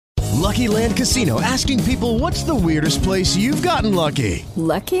Lucky Land Casino, asking people, what's the weirdest place you've gotten lucky?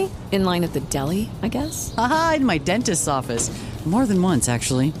 Lucky? In line at the deli, I guess? Aha, in my dentist's office. More than once,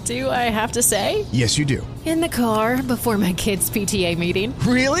 actually. Do I have to say? Yes, you do. In the car before my kids' PTA meeting.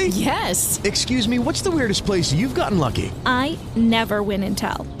 Really? Yes. Excuse me, what's the weirdest place you've gotten lucky? I never win and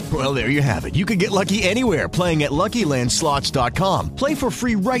tell. Well, there you have it. You can get lucky anywhere, playing at LuckyLandSlots.com. Play for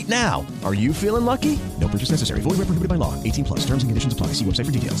free right now. Are you feeling lucky? No purchase necessary. Void where prohibited by law. 18 plus. Terms and conditions apply. See website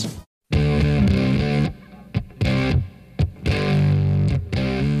for details.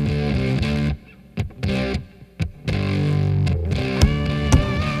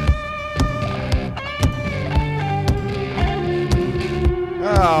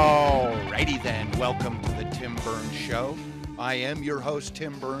 Alrighty then, welcome to the Tim Burns Show. I am your host,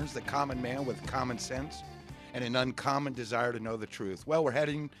 Tim Burns, the common man with common sense and an uncommon desire to know the truth. Well,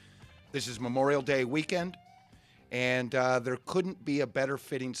 this is Memorial Day weekend, and there couldn't be a better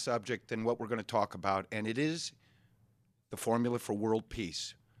fitting subject than what we're going to talk about, and it is the formula for world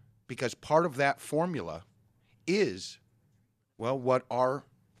peace. Because part of that formula is, well, what our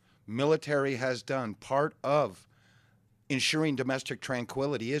military has done. Part of ensuring domestic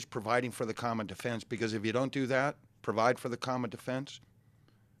tranquility is providing for the common defense, because if you don't do that, provide for the common defense,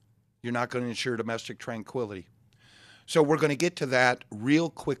 you're not going to ensure domestic tranquility. So we're going to get to that real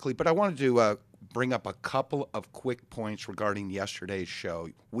quickly, but I wanted to bring up a couple of quick points regarding yesterday's show.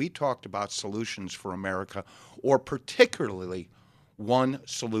 We talked about solutions for America, or particularly one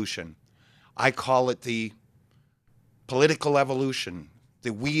solution. I call it the political evolution,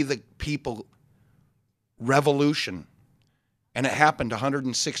 the we the people revolution. And it happened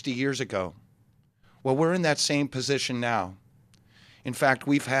 160 years ago. Well, we're in that same position now. In fact,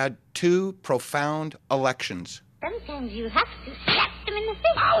 we've had two profound elections. Sometimes you have to slap them in the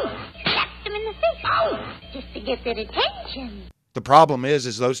face. Slap them in the face. Just to get their attention. The problem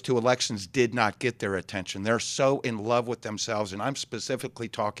is those two elections did not get their attention. They're so in love with themselves, and I'm specifically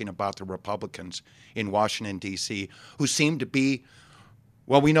talking about the Republicans in Washington, D.C., who seem to be,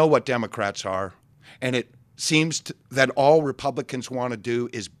 well, we know what Democrats are, and it seems that all Republicans want to do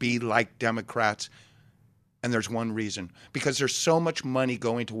is be like Democrats. And there's one reason. Because there's so much money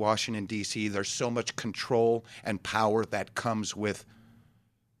going to Washington, D.C. There's so much control and power that comes with.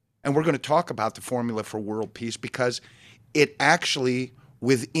 And we're going to talk about the formula for world peace, because it actually,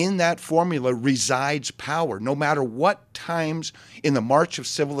 within that formula, resides power. No matter what times in the march of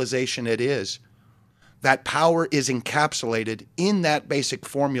civilization it is, that power is encapsulated in that basic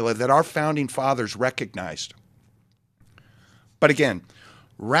formula that our founding fathers recognized. But again,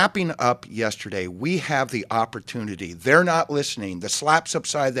 wrapping up yesterday, we have the opportunity. They're not listening. The slaps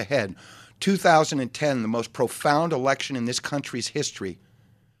upside the head. 2010, the most profound election in this country's history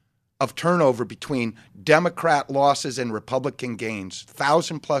of turnover between Democrat losses and Republican gains,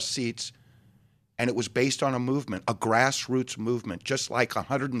 1,000+ seats, and it was based on a movement, a grassroots movement, just like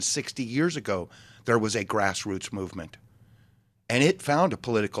 160 years ago. There was a grassroots movement. And it found a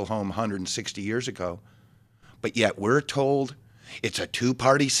political home 160 years ago. But yet we're told it's a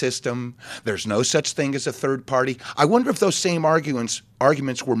two-party system. There's no such thing as a third party. I wonder if those same arguments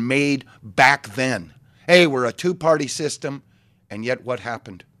were made back then. Hey, we're a two-party system. And yet what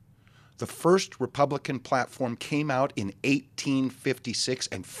happened? The first Republican platform came out in 1856,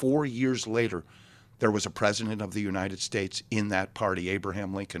 and 4 years later, there was a president of the United States in that party,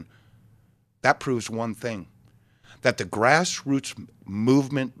 Abraham Lincoln. That proves one thing, that the grassroots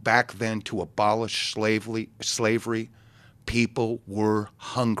movement back then to abolish slavery, people were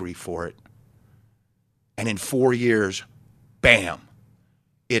hungry for it. And in 4 years, bam,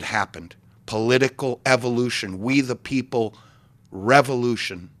 it happened. Political evolution, we the people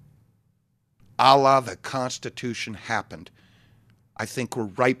revolution, a la the Constitution happened. I think we're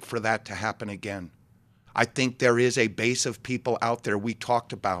ripe for that to happen again. I think there is a base of people out there we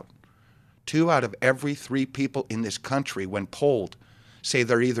talked about. 2 out of every 3 people in this country, when polled, say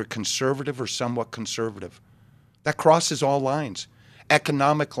they're either conservative or somewhat conservative. That crosses all lines.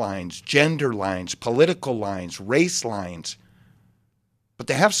 Economic lines, gender lines, political lines, race lines. But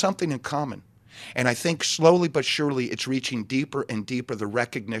they have something in common. And I think slowly but surely it's reaching deeper and deeper, the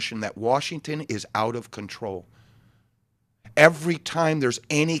recognition that Washington is out of control. Every time there's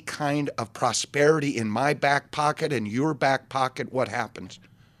any kind of prosperity in my back pocket and your back pocket, what happens?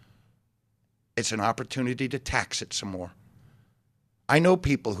 It's an opportunity to tax it some more. I know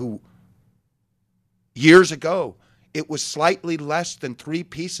people who, years ago, it was slightly less than 3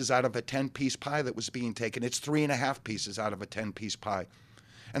 pieces out of a 10-piece pie that was being taken. It's 3.5 pieces out of a 10-piece pie.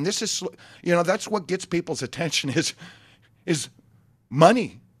 And this is, that's what gets people's attention is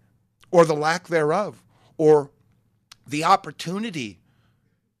money, or the lack thereof, or the opportunity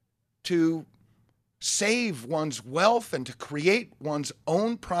to save one's wealth and to create one's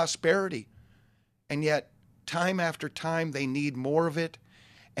own prosperity. And yet, time after time, they need more of it.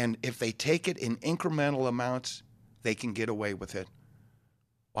 And if they take it in incremental amounts, they can get away with it.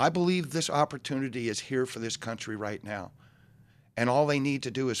 Well, I believe this opportunity is here for this country right now. And all they need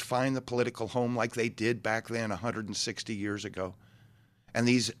to do is find the political home like they did back then 160 years ago. And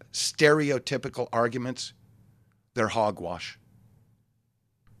these stereotypical arguments, they're hogwash.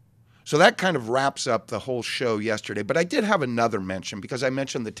 So that kind of wraps up the whole show yesterday. But I did have another mention because I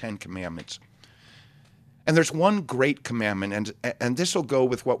mentioned the 10 Commandments. And there's one great commandment, and this will go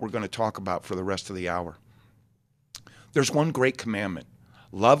with what we're going to talk about for the rest of the hour. There's one great commandment.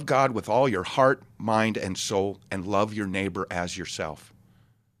 Love God with all your heart, mind, and soul, and love your neighbor as yourself.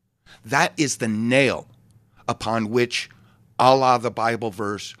 That is the nail upon which Allah, the Bible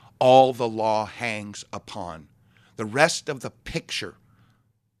verse, all the law hangs upon. The rest of the picture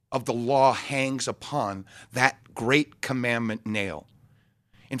of the law hangs upon that great commandment nail.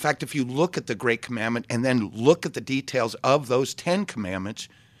 In fact, if you look at the great commandment and then look at the details of those 10 commandments,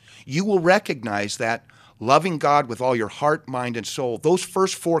 you will recognize that loving God with all your heart, mind, and soul, those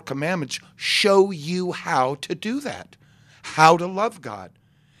first 4 commandments show you how to do that, how to love God.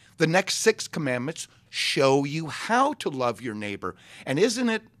 The next 6 commandments show you how to love your neighbor. And isn't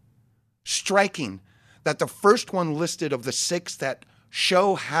it striking that the first one listed of the 6 that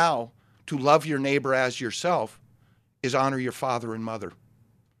show how to love your neighbor as yourself is honor your father and mother?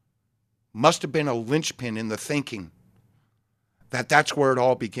 Must have been a linchpin in the thinking that that's where it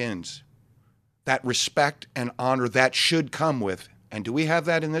all begins. That respect and honor that should come with. And do we have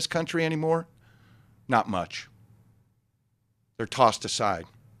that in this country anymore? Not much. They're tossed aside.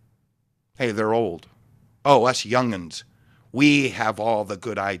 Hey, they're old. Oh, us young'uns, we have all the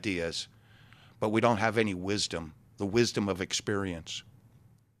good ideas, but we don't have any wisdom, the wisdom of experience.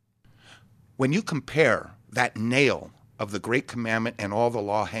 When you compare that nail of the great commandment and all the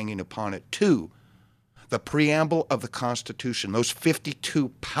law hanging upon it to the preamble of the Constitution, those 52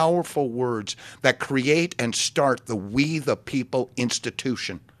 powerful words that create and start the We the People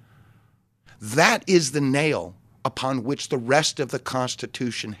institution, that is the nail upon which the rest of the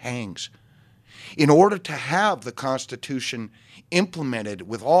Constitution hangs. In order to have the Constitution implemented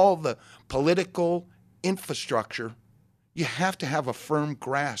with all the political infrastructure, you have to have a firm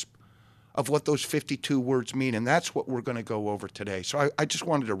grasp of what those 52 words mean, and that's what we're going to go over today. So I just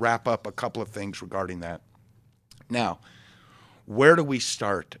wanted to wrap up a couple of things regarding that. Now, where do we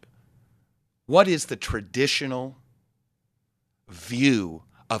start? What is the traditional view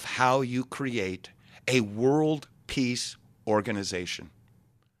of how you create a world peace organization?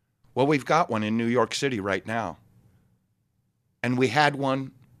 Well, we've got one in New York City right now. And we had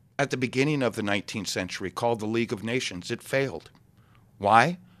one at the beginning of the 19th century called the League of Nations. It failed.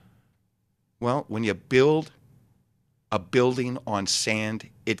 Why? Well, when you build a building on sand,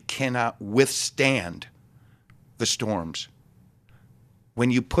 it cannot withstand the storms.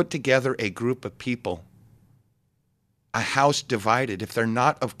 When you put together a group of people, a house divided, if they're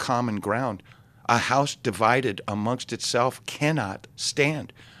not of common ground, a house divided amongst itself cannot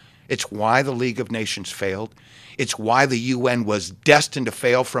stand. It's why the League of Nations failed. It's why the UN was destined to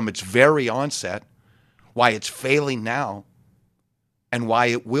fail from its very onset, why it's failing now, and why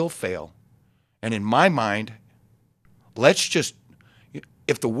it will fail. And in my mind,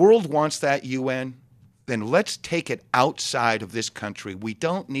 if the world wants that UN, then let's take it outside of this country. We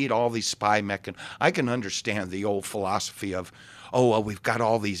don't need all these spy mechanisms. I can understand the old philosophy of, we've got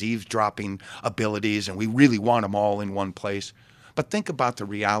all these eavesdropping abilities and we really want them all in one place. But think about the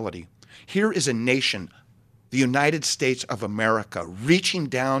reality. Here is a nation, the United States of America, reaching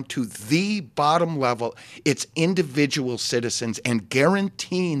down to the bottom level, its individual citizens, and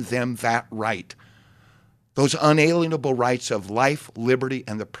guaranteeing them that right. Those unalienable rights of life, liberty,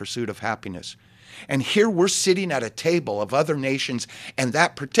 and the pursuit of happiness. And here we're sitting at a table of other nations, and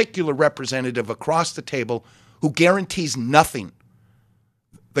that particular representative across the table who guarantees nothing.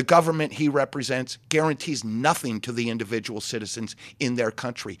 The government he represents guarantees nothing to the individual citizens in their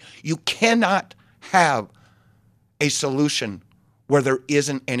country. You cannot have a solution where there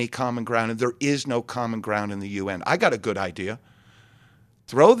isn't any common ground, and there is no common ground in the UN. I got a good idea.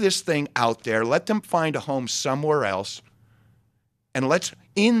 Throw this thing out there, let them find a home somewhere else, and let's,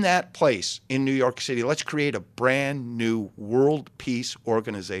 in that place in New York City, let's create a brand new world peace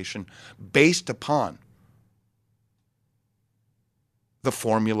organization based upon the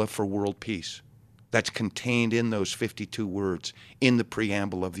formula for world peace that's contained in those 52 words in the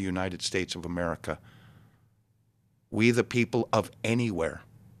preamble of the United States of America. We the people of anywhere.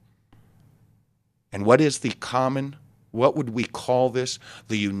 And what is the common What would we call this?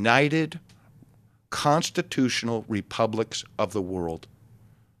 The United Constitutional Republics of the World.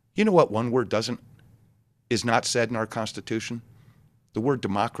 You know what one word is not said in our Constitution? The word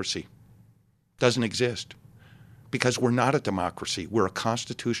democracy doesn't exist, because we're not a democracy. We're a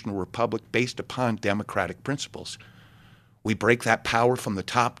constitutional republic based upon democratic principles. We break that power from the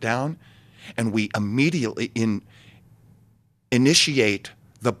top down, and we immediately initiate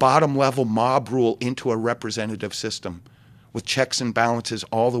the bottom level mob rule into a representative system with checks and balances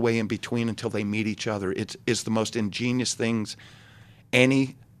all the way in between until they meet each other. It's the most ingenious things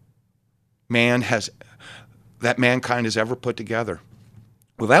any man that mankind has ever put together.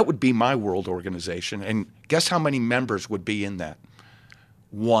 Well, that would be my world organization. And guess how many members would be in that?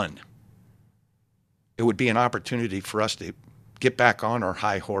 One. It would be an opportunity for us to get back on our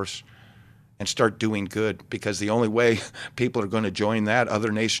high horse and start doing good, because the only way people are going to join that,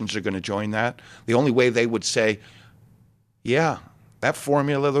 other nations are going to join that, the only way they would say, yeah, that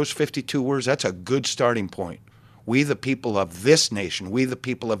formula, those 52 words, that's a good starting point. We the people of this nation, we the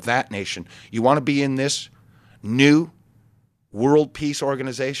people of that nation. You want to be in this new world peace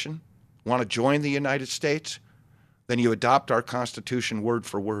organization? Want to join the United States? Then you adopt our Constitution word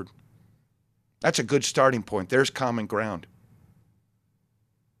for word. That's a good starting point. There's common ground.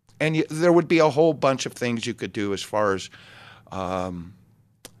 And there would be a whole bunch of things you could do as far as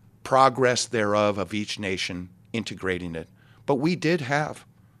progress thereof of each nation integrating it. But we did have,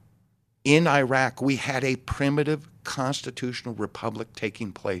 in Iraq, we had a primitive constitutional republic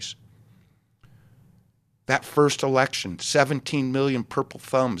taking place. That first election, 17 million purple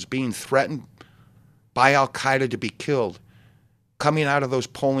thumbs being threatened by al-Qaeda to be killed, coming out of those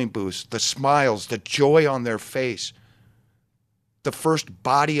polling booths, the smiles, the joy on their face, the first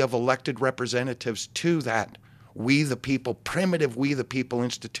body of elected representatives to that we the people, primitive we the people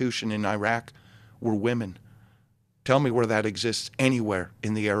institution in Iraq were women. Tell me where that exists anywhere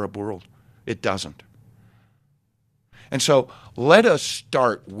in the Arab world. It doesn't. And so let us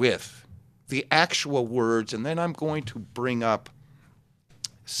start with the actual words, and then I'm going to bring up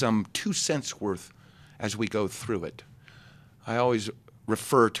some 2 cents worth as we go through it. I always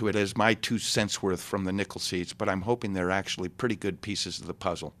refer to it as my 2 cents worth from the nickel seats, but I'm hoping they're actually pretty good pieces of the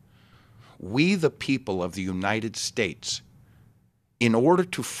puzzle. We, the people of the United States, in order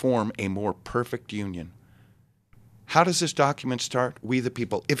to form a more perfect union. How does this document start? We, the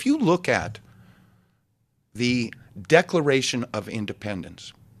people. If you look at the Declaration of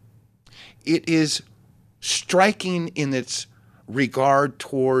Independence, it is striking in its regard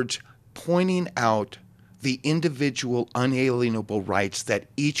towards pointing out the individual unalienable rights that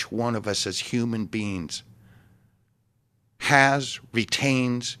each one of us as human beings has,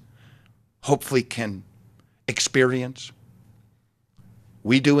 retains, hopefully can experience.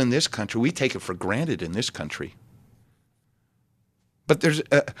 We do in this country. We take it for granted in this country. But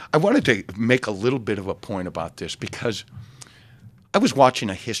I wanted to make a little bit of a point about this, because I was watching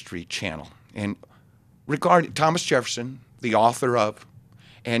a History Channel, and regarding Thomas Jefferson, the author of,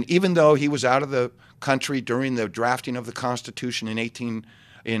 and even though he was out of the country during the drafting of the Constitution in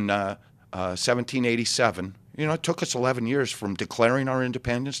 1787, it took us 11 years from declaring our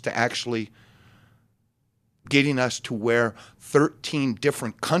independence to actually getting us to where 13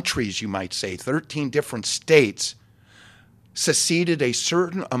 different countries, you might say, 13 different states seceded a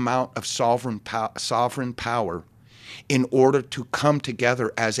certain amount of sovereign power in order to come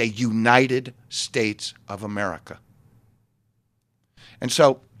together as a United States of America. And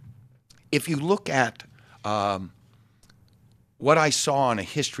so if you look at what I saw on a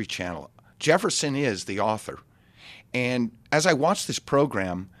History Channel, Jefferson is the author. And as I watched this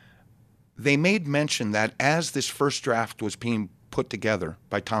program, they made mention that as this first draft was being put together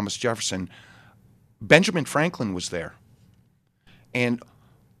by Thomas Jefferson, Benjamin Franklin was there. And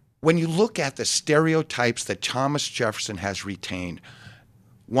when you look at the stereotypes that Thomas Jefferson has retained,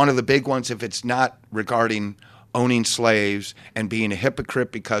 one of the big ones, if it's not regarding owning slaves and being a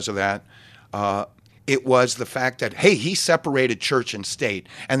hypocrite because of that, it was the fact that, hey, he separated church and state,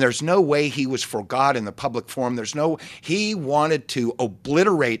 and there's no way he was for God in the public forum. He wanted to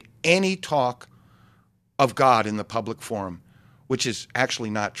obliterate any talk of God in the public forum, which is actually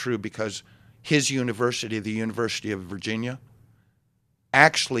not true, because his university, the University of Virginia,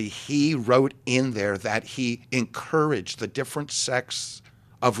 actually he wrote in there that he encouraged the different sects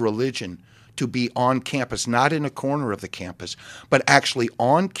of religion to be on campus, not in a corner of the campus, but actually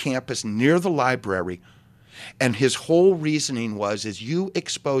on campus near the library. And his whole reasoning is you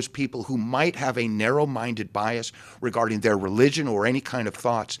expose people who might have a narrow-minded bias regarding their religion or any kind of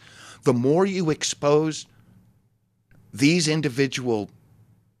thoughts. The more you expose these individual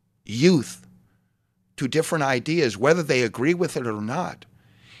youth to different ideas, whether they agree with it or not,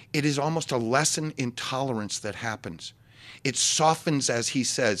 it is almost a lesson in tolerance that happens. It softens, as he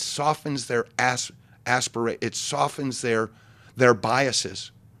says, softens their it softens their biases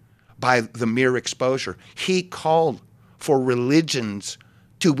by the mere exposure. He called for religions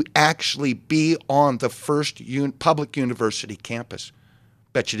to actually be on the first public university campus.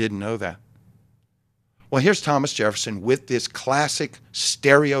 Bet you didn't know that. Well, here's Thomas Jefferson with this classic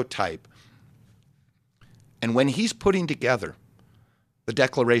stereotype. And when he's putting together the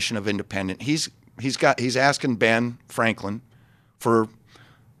Declaration of Independence, he's asking Ben Franklin for,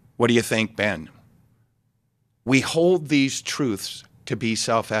 what do you think, Ben? We hold these truths to be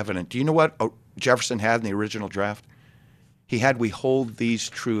self-evident. Do you know what Jefferson had in the original draft? He had, we hold these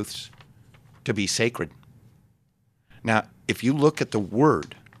truths to be sacred. Now, if you look at the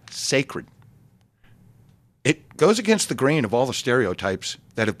word sacred, it goes against the grain of all the stereotypes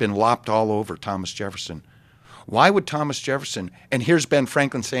that have been lopped all over Thomas Jefferson. Why would Thomas Jefferson, and here's Ben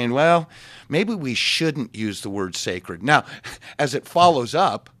Franklin saying, well, maybe we shouldn't use the word sacred. Now, as it follows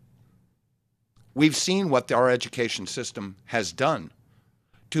up, we've seen what our education system has done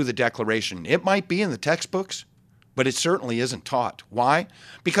to the Declaration. It might be in the textbooks, but it certainly isn't taught. Why?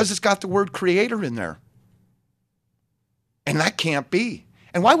 Because it's got the word creator in there. And that can't be.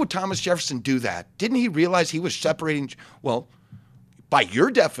 And why would Thomas Jefferson do that? Didn't he realize he was separating, well, by your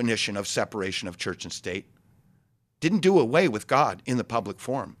definition of separation of church and state, didn't do away with God in the public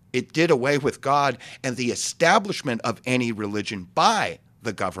forum. It did away with God, and the establishment of any religion by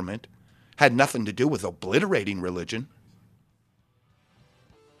the government had nothing to do with obliterating religion.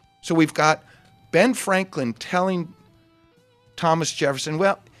 So we've got Ben Franklin telling Thomas Jefferson,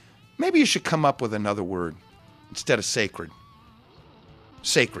 well, maybe you should come up with another word instead of sacred.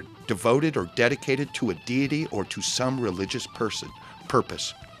 Sacred, devoted or dedicated to a deity or to some religious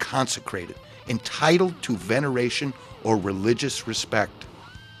purpose, consecrated, entitled to veneration or religious respect.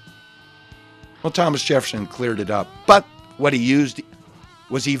 Well, Thomas Jefferson cleared it up, but what he used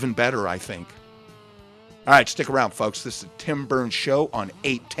was even better, I think. All right, stick around, folks. This is the Tim Burns Show on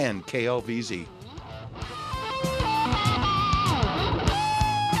 810 KLVZ.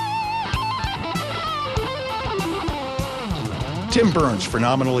 Tim Burns,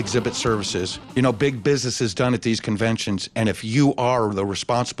 Phenomenal Exhibit Services. You know, big business is done at these conventions, and if you are the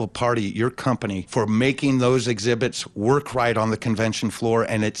responsible party, your company, for making those exhibits work right on the convention floor,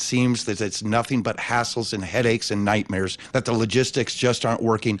 and it seems that it's nothing but hassles and headaches and nightmares, that the logistics just aren't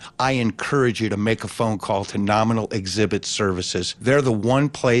working, I encourage you to make a phone call to Nominal Exhibit Services. They're the one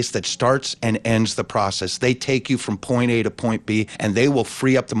place that starts and ends the process. They take you from point A to point B, and they will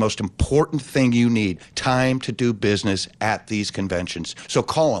free up the most important thing you need, time to do business at these conventions. So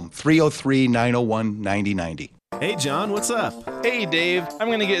call them, 303-901-9090. Hey, John, what's up? Hey, Dave. I'm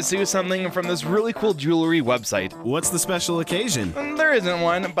going to get Sue something from this really cool jewelry website. What's the special occasion? There isn't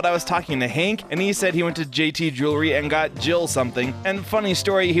one, but I was talking to Hank, and he said he went to JT Jewelry and got Jill something. And funny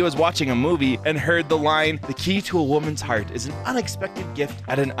story, he was watching a movie and heard the line, "The key to a woman's heart is an unexpected gift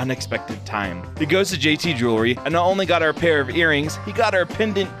at an unexpected time." He goes to JT Jewelry and not only got her a pair of earrings, he got her a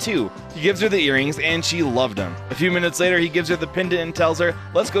pendant too. He gives her the earrings, and she loved them. A few minutes later, he gives her the pendant and tells her,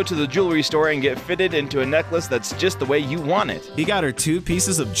 "Let's go to the jewelry store and get fitted into a necklace that's just the way you want it." He got her 2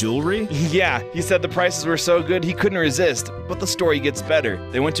 pieces of jewelry? Yeah, he said the prices were so good he couldn't resist, but the story gets better.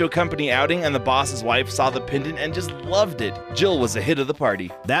 They went to a company outing and the boss's wife saw the pendant and just loved it. Jill was the hit of the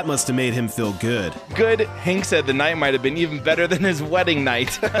party. That must have made him feel good. Good? Hank said the night might have been even better than his wedding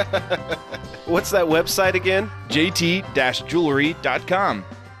night. What's that website again? jt-jewelry.com.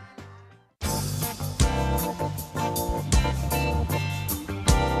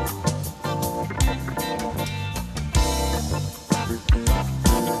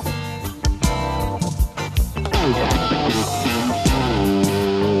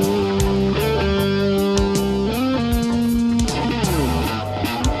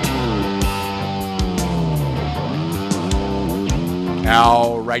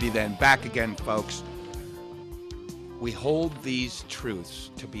 Alrighty then, back again, folks. We hold these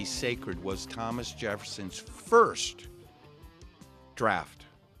truths to be sacred was Thomas Jefferson's first draft.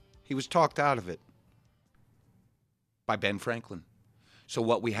 He was talked out of it by Ben Franklin. So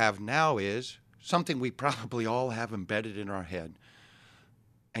what we have now is something we probably all have embedded in our head.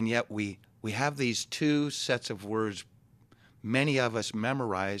 And yet we have these 2 sets of words, many of us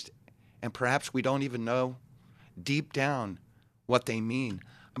memorized, and perhaps we don't even know deep down what they mean.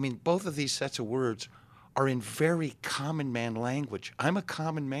 I mean, both of these sets of words are in very common man language. I'm a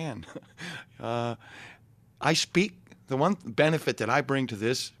common man. I speak, the one benefit that I bring to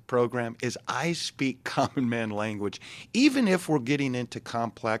this program is I speak common man language. Even if we're getting into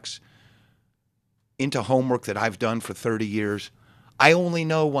complex into homework that I've done for 30 years, I only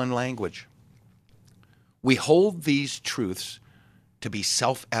know one language. We hold these truths to be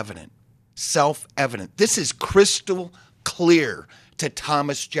self-evident. Self-evident. This is crystal clear to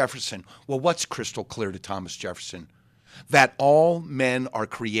Thomas Jefferson. Well, what's crystal clear to Thomas Jefferson? That all men are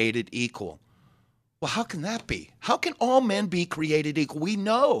created equal. Well, how can that be? How can all men be created equal? We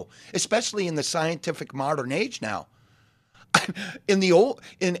know, especially in the scientific modern age now.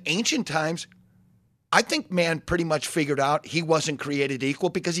 In ancient times, I think man pretty much figured out he wasn't created equal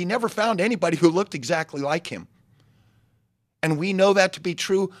because he never found anybody who looked exactly like him. And we know that to be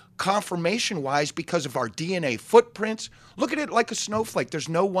true confirmation-wise because of our DNA footprints. Look at it like a snowflake. There's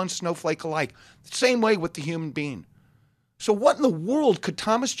no one snowflake alike. Same way with the human being. So what in the world could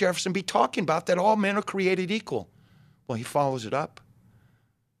Thomas Jefferson be talking about that all men are created equal? Well, he follows it up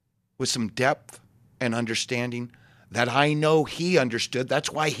with some depth and understanding that I know he understood.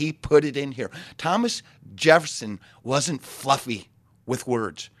 That's why he put it in here. Thomas Jefferson wasn't fluffy with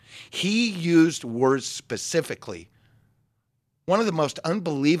words. He used words specifically. One of the most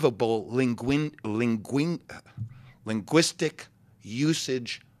unbelievable linguistic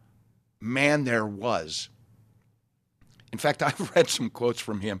usage man there was. In fact, I've read some quotes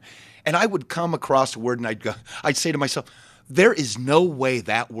from him, and I would come across a word and I'd say to myself, there is no way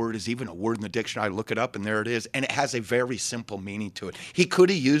that word is even a word in the dictionary. I look it up and there it is, and it has a very simple meaning to it. He could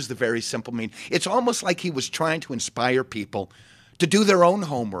have used the very simple meaning. It's almost like he was trying to inspire people to do their own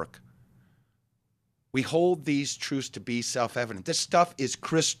homework. We hold these truths to be self-evident. This stuff is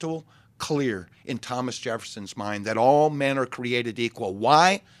crystal clear in Thomas Jefferson's mind that all men are created equal.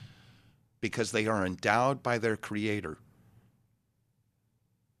 Why? Because they are endowed by their Creator.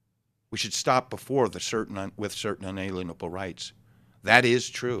 We should stop before with certain unalienable rights. That is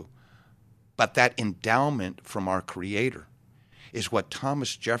true. But that endowment from our Creator is what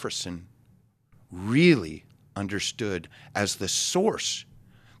Thomas Jefferson really understood as the source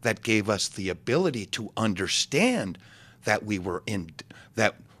that gave us the ability to understand that we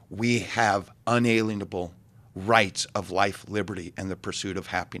have unalienable rights of life, liberty, and the pursuit of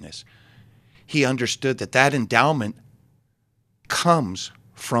happiness. He understood that that endowment comes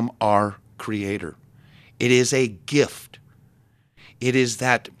from our Creator. It is a gift. It is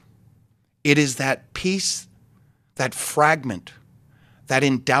that piece, that fragment, that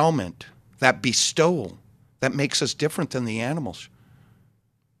endowment, that bestowal that makes us different than the animals.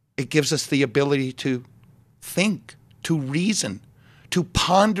 It gives us the ability to think, to reason, to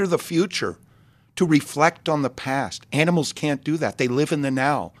ponder the future, to reflect on the past. Animals can't do that. They live in the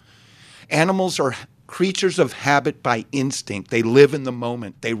now. Animals are creatures of habit by instinct. They live in the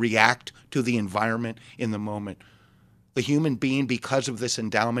moment. They react to the environment in the moment. The human being, because of this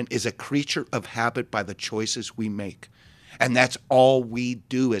endowment, is a creature of habit by the choices we make. And that's all we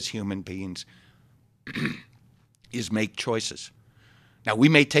do as human beings is make choices. Now, we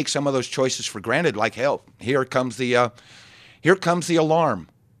may take some of those choices for granted, like, hell, here comes the alarm.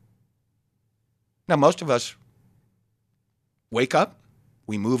 Now, most of us wake up,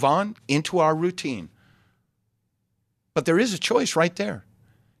 we move on into our routine. But there is a choice right there.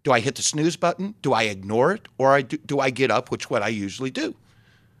 Do I hit the snooze button? Do I ignore it? Or do I get up, which is what I usually do?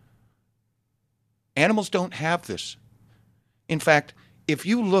 Animals don't have this. In fact, if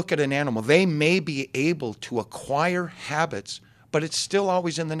you look at an animal, they may be able to acquire habits, but it's still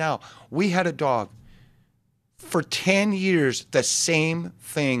always in the now. We had a dog. For 10 years, the same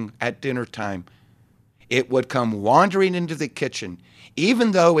thing at dinner time. It would come wandering into the kitchen,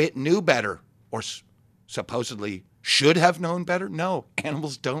 even though it knew better, or supposedly should have known better. No,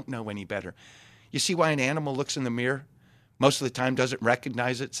 animals don't know any better. You see why an animal looks in the mirror? Most of the time doesn't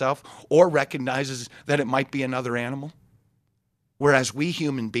recognize itself or recognizes that it might be another animal. Whereas we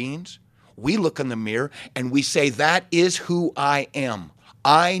human beings, we look in the mirror and we say, that is who I am.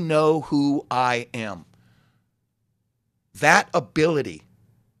 I know who I am. That ability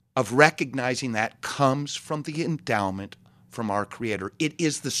of recognizing that comes from the endowment from our Creator. It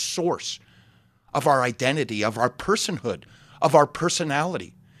is the source of our identity, of our personhood, of our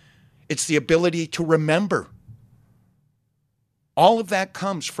personality. It's the ability to remember. All of that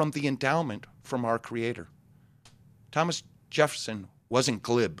comes from the endowment from our Creator. Thomas Jefferson wasn't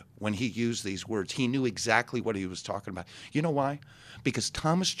glib when he used these words. He knew exactly what he was talking about. You know why? Because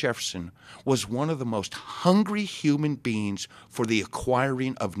Thomas Jefferson was one of the most hungry human beings for the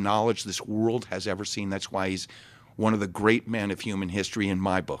acquiring of knowledge this world has ever seen. That's why he's one of the great men of human history in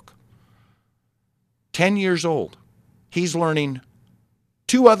my book. 10 years old, he's learning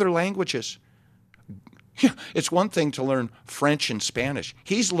 2 other languages. It's one thing to learn French and Spanish.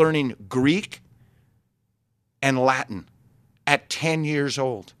 He's learning Greek and Latin at 10 years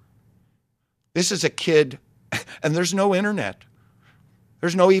old. This is a kid, and there's no internet.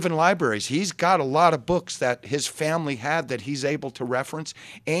 There's no even libraries. He's got a lot of books that his family had that he's able to reference,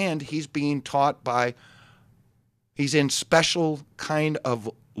 and he's being taught by, he's in special kind of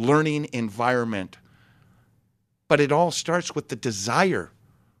learning environment. But it all starts with the desire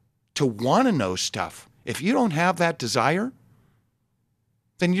to want to know stuff. If you don't have that desire,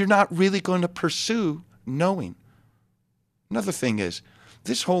 then you're not really going to pursue knowing. Another thing is,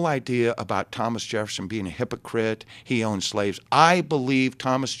 this whole idea about Thomas Jefferson being a hypocrite, he owned slaves. I believe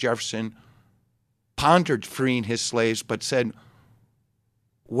Thomas Jefferson pondered freeing his slaves, but said,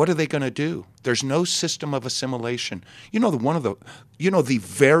 what are they going to do? There's no system of assimilation. He was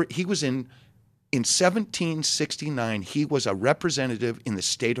in 1769, he was a representative in the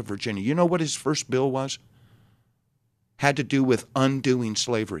state of Virginia. You know what his first bill was? Had to do with undoing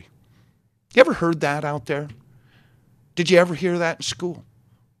slavery. You ever heard that out there? Did you ever hear that in school?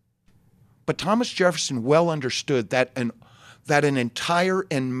 But Thomas Jefferson well understood that an entire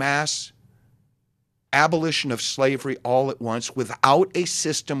en masse abolition of slavery all at once without a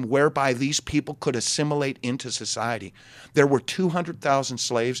system whereby these people could assimilate into society. There were 200,000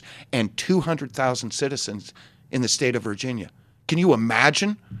 slaves and 200,000 citizens in the state of Virginia. Can you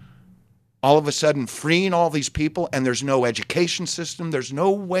imagine all of a sudden freeing all these people, and there's no education system, there's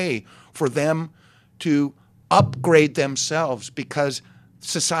no way for them to upgrade themselves because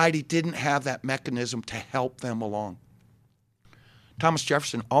society didn't have that mechanism to help them along. Thomas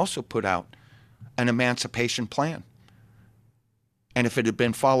Jefferson also put out an emancipation plan. And if it had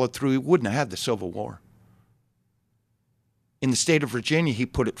been followed through, he wouldn't have had the Civil War. In the state of Virginia, he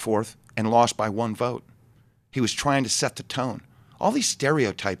put it forth and lost by 1 vote. He was trying to set the tone. All these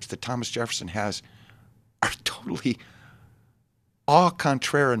stereotypes that Thomas Jefferson has are totally au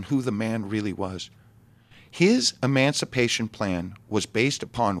contraire in who the man really was. His emancipation plan was based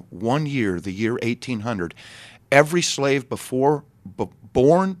upon 1 year, the year 1800. Every slave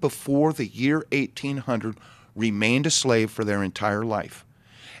born before the year 1800 remained a slave for their entire life.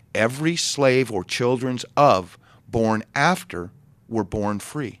 Every slave or children born after were born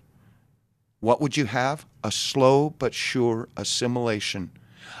free. What would you have? A slow but sure assimilation,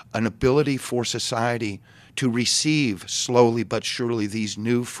 an ability for society to receive slowly but surely these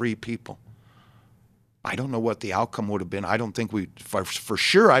new free people. I don't know what the outcome would have been. I don't think we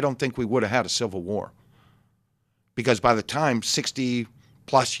would have had a civil war. Because by the time 60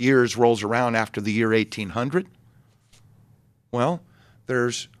 plus years rolls around after the year 1800, well,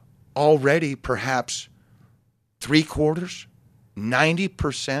 there's already perhaps 3/4,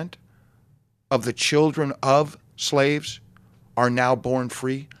 90% of the children of slaves are now born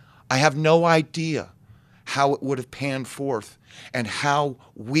free. I have no idea how it would have panned forth and how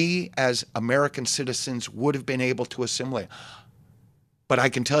we as American citizens would have been able to assimilate. But I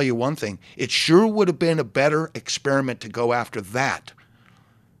can tell you one thing, it sure would have been a better experiment to go after that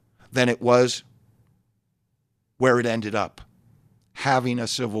than it was where it ended up, having a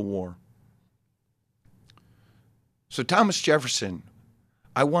civil war. So Thomas Jefferson,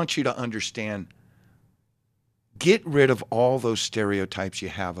 I want you to understand, get rid of all those stereotypes you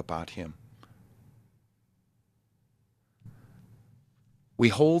have about him. We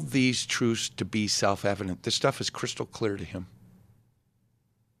hold these truths to be self-evident. This stuff is crystal clear to him.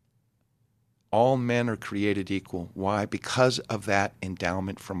 All men are created equal. Why? Because of that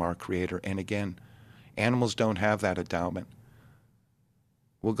endowment from our Creator. And again, animals don't have that endowment.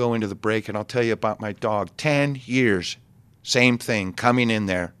 We'll go into the break and I'll tell you about my dog. 10 years, same thing, coming in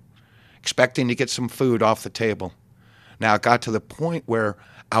there, expecting to get some food off the table. Now it got to the point where,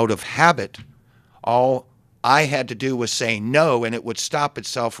 out of habit, all I had to do was say no, and it would stop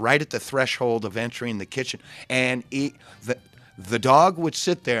itself right at the threshold of entering the kitchen. And the dog would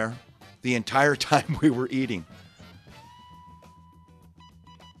sit there the entire time we were eating.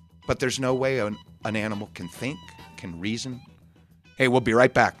 But there's no way an animal can think, can reason. Hey, we'll be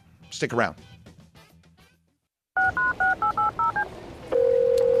right back. Stick around.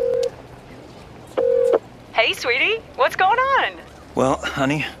 Hey, sweetie, what's going on? Well,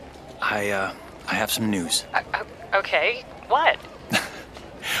 honey, I have some news. Okay, what?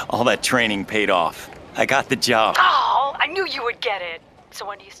 All that training paid off. I got the job. Oh, I knew you would get it. So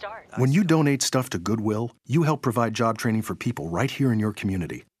when do you start? When you donate stuff to Goodwill, you help provide job training for people right here in your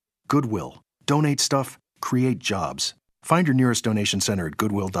community. Goodwill. Donate stuff, create jobs. Find your nearest donation center at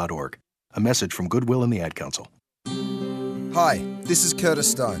goodwill.org. A message from Goodwill and the Ad Council. Hi, this is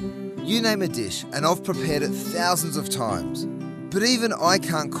Curtis Stone. You name a dish, and I've prepared it thousands of times. But even I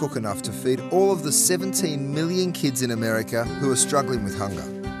can't cook enough to feed all of the 17 million kids in America who are struggling with hunger.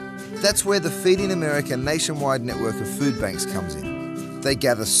 That's where the Feeding America nationwide network of food banks comes in. They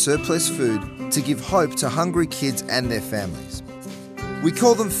gather surplus food, to give hope to hungry kids and their families. We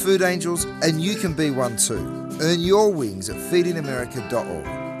call them Food Angels, and you can be one too. Earn your wings at feedingamerica.org.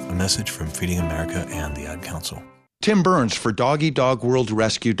 A message from Feeding America and the Ad Council. Tim Burns for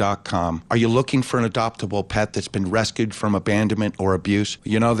DoggyDogWorldRescue.com. Are you looking for an adoptable pet that's been rescued from abandonment or abuse?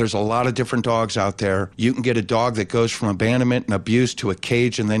 You know, there's a lot of different dogs out there. You can get a dog that goes from abandonment and abuse to a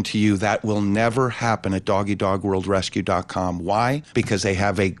cage and then to you. That will never happen at DoggyDogWorldRescue.com. Why? Because they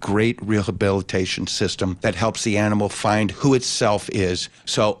have a great rehabilitation system that helps the animal find who itself is.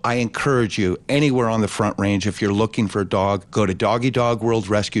 So I encourage you, anywhere on the Front Range, if you're looking for a dog, go to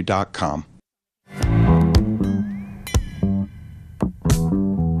DoggyDogWorldRescue.com.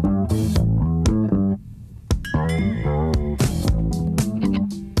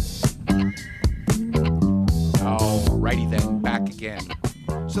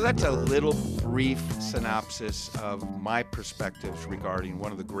 So that's a little brief synopsis of my perspectives regarding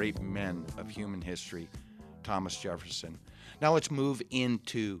one of the great men of human history, Thomas Jefferson. Now let's move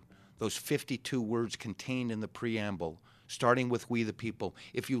into those 52 words contained in the preamble, starting with "We the People."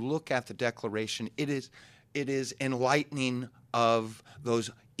 If you look at the Declaration, it is enlightening of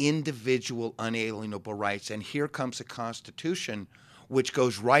those individual unalienable rights. And here comes the Constitution, which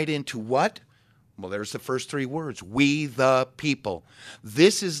goes right into what? Well, there's the first three words, "We the people."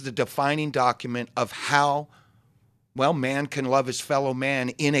 This is the defining document of how, well, man can love his fellow man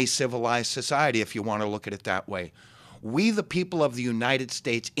in a civilized society, if you want to look at it that way. We the people of the United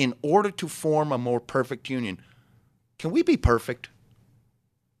States, in order to form a more perfect union. Can we be perfect?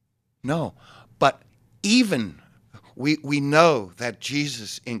 No. But even we know that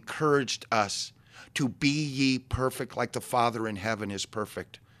Jesus encouraged us to be ye perfect like the Father in heaven is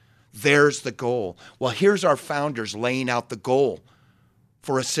perfect. There's the goal. Well, here's our founders laying out the goal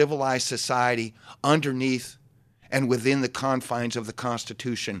for a civilized society underneath and within the confines of the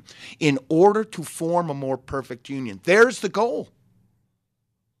Constitution in order to form a more perfect union. There's the goal.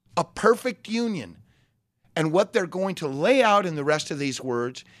 A perfect union. And what they're going to lay out in the rest of these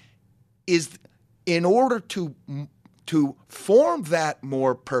words is in order to form that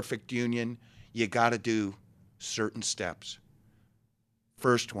more perfect union, you got to do certain steps.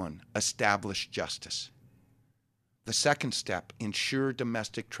 First one, establish justice. The second step, ensure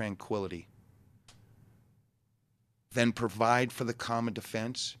domestic tranquility. Then provide for the common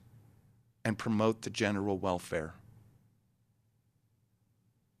defense and promote the general welfare.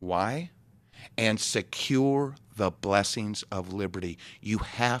 Why? And secure the blessings of liberty. You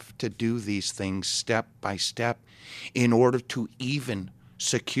have to do these things step by step in order to even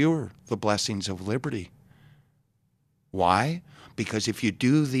secure the blessings of liberty. Why? Because if you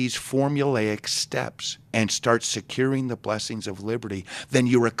do these formulaic steps and start securing the blessings of liberty, then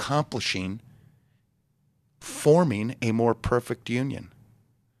you're accomplishing forming a more perfect union.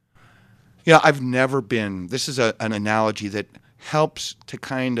 Yeah, I've never been, this is an analogy that helps to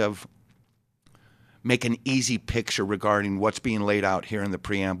kind of make an easy picture regarding what's being laid out here in the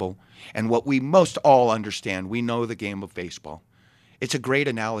preamble and what we most all understand. We know the game of baseball. It's a great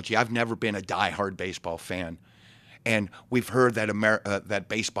analogy. I've never been a diehard baseball fan. And we've heard that that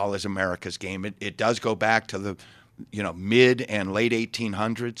baseball is America's game. It does go back to the mid and late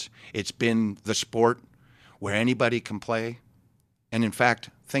 1800s. It's been the sport where anybody can play. And in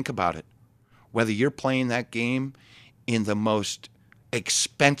fact, think about it. Whether you're playing that game in the most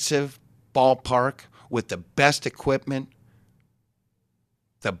expensive ballpark with the best equipment,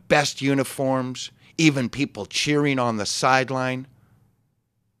 the best uniforms, even people cheering on the sideline,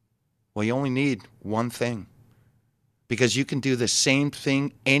 well, you only need one thing. Because you can do the same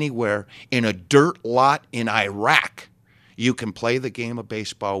thing anywhere. In a dirt lot in Iraq, you can play the game of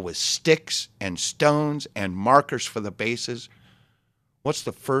baseball with sticks and stones and markers for the bases. What's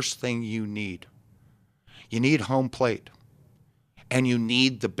the first thing you need? You need home plate. And you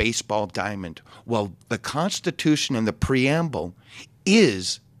need the baseball diamond. Well, the Constitution and the preamble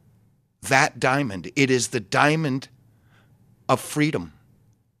is that diamond. It is the diamond of freedom.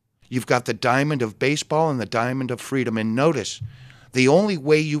 You've got the diamond of baseball and the diamond of freedom. And notice, the only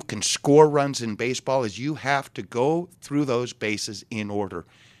way you can score runs in baseball is you have to go through those bases in order.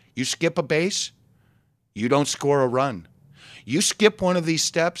 You skip a base, you don't score a run. You skip one of these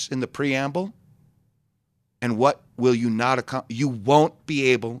steps in the preamble, and what will you not accomplish? You won't be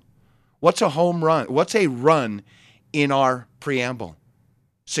able. What's a home run? What's a run in our preamble?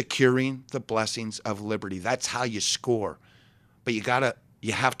 Securing the blessings of liberty. That's how you score. But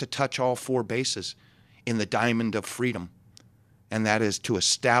you have to touch all four bases in the diamond of freedom. And that is to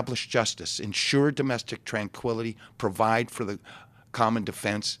establish justice, ensure domestic tranquility, provide for the common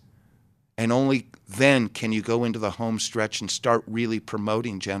defense, And only then can you go into the home stretch and start really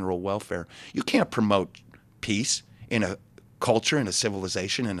promoting general welfare. You can't promote peace in a culture, in a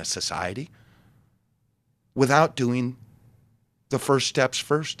civilization, in a society without doing the first steps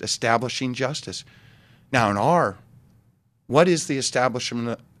first, establishing justice. Now, what is the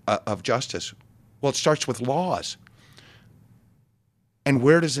establishment of justice? Well, it starts with laws. And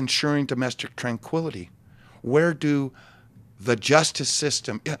where does ensuring domestic tranquility? Where do the justice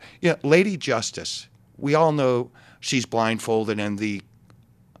system, Lady Justice, we all know she's blindfolded, and the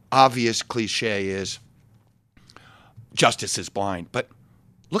obvious cliche is justice is blind. But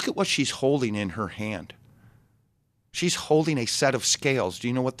look at what she's holding in her hand. She's holding a set of scales. Do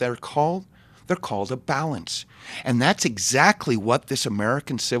you know what they're called? They're called a balance. And that's exactly what this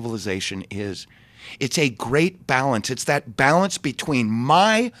American civilization is. It's a great balance. It's that balance between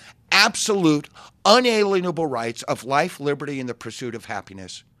my absolute, unalienable rights of life, liberty, and the pursuit of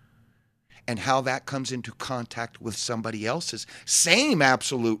happiness, and how that comes into contact with somebody else's same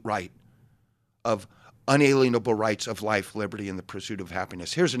absolute right of unalienable rights of life, liberty, and the pursuit of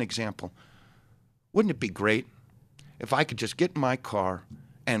happiness. Here's an example. Wouldn't it be great if I could just get in my car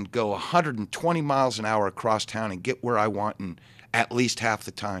and go 120 miles an hour across town and get where I want in at least half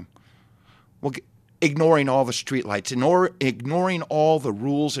the time? Well, ignoring all the streetlights, ignoring all the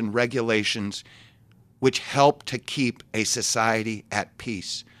rules and regulations which help to keep a society at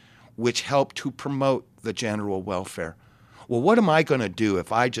peace, which help to promote the general welfare. Well, what am I going to do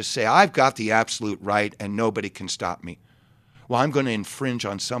if I just say, I've got the absolute right and nobody can stop me? Well, I'm going to infringe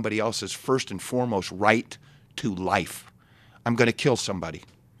on somebody else's first and foremost right to life. I'm going to kill somebody.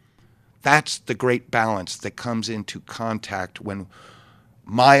 That's the great balance that comes into contact when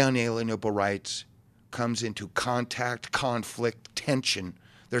my unalienable rights comes into contact, conflict, tension.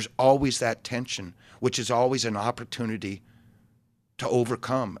 There's always that tension, which is always an opportunity to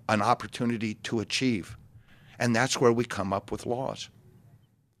overcome, an opportunity to achieve. And that's where we come up with laws.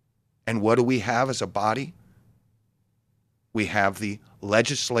 And what do we have as a body? We have the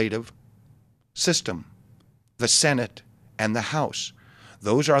legislative system, the Senate and the House.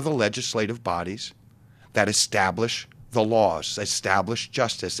 Those are the legislative bodies that establish the laws, establish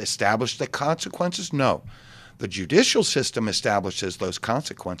justice, establish the consequences? No. The judicial system establishes those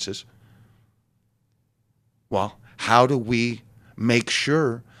consequences. Well, how do we make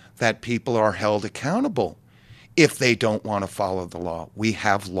sure that people are held accountable if they don't want to follow the law? We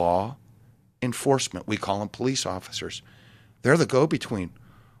have law enforcement. We call them police officers. They're the go-between.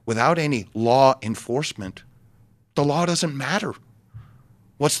 Without any law enforcement, the law doesn't matter.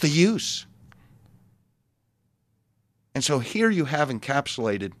 What's the use? And so here you have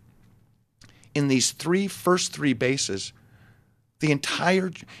encapsulated in these first three bases the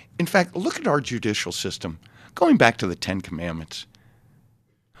entire, in fact, look at our judicial system. Going back to the Ten Commandments,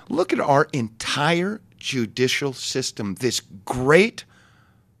 look at our entire judicial system, this great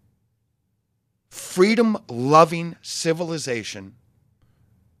freedom-loving civilization,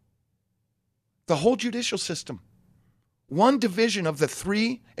 the whole judicial system. One division of the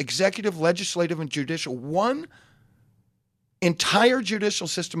three, executive, legislative, and judicial, one entire judicial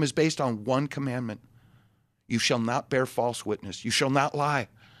system is based on one commandment. You shall not bear false witness. You shall not lie.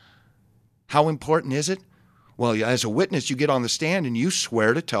 How important is it? Well, as a witness, you get on the stand and you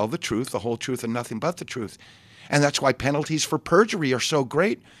swear to tell the truth, the whole truth, and nothing but the truth. And that's why penalties for perjury are so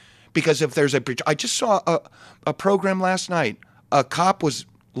great. Because if there's I just saw a program last night. A cop was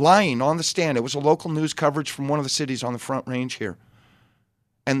lying on the stand. It was a local news coverage from one of the cities on the Front Range here.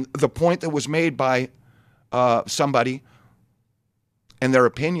 And the point that was made by somebody and their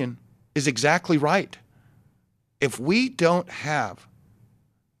opinion is exactly right. If we don't have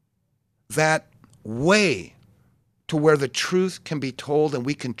that way to where the truth can be told and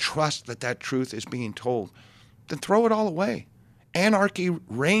we can trust that that truth is being told, then throw it all away. Anarchy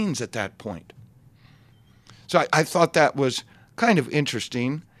reigns at that point. So I thought that was kind of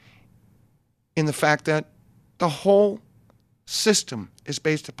interesting in the fact that the whole system is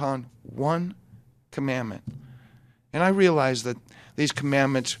based upon one commandment. And I realize that these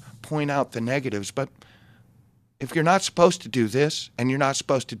commandments point out the negatives, but if you're not supposed to do this, and you're not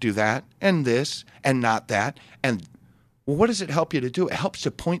supposed to do that, and this, and not that, and well, what does it help you to do? It helps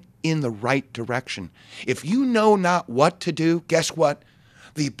to point in the right direction. If you know not what to do, guess what?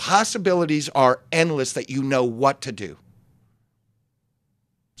 The possibilities are endless that you know what to do.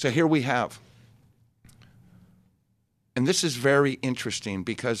 So here we have, and this is very interesting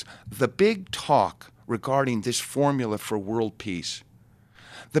because the big talk regarding this formula for world peace,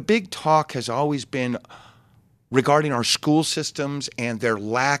 the big talk has always been regarding our school systems and their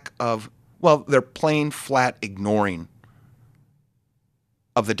lack of, well, their plain flat ignoring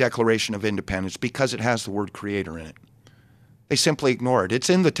of the Declaration of Independence because it has the word creator in it. They simply ignore it. It's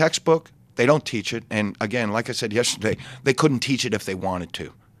in the textbook. They don't teach it. And again, like I said yesterday, they couldn't teach it if they wanted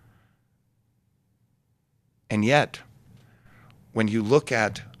to. And yet, when you look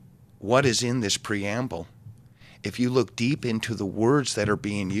at what is in this preamble, if you look deep into the words that are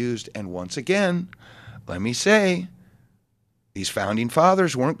being used, and once again, let me say, these founding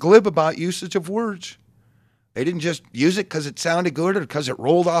fathers weren't glib about usage of words. They didn't just use it because it sounded good or because it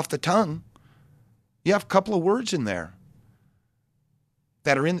rolled off the tongue. You have a couple of words in there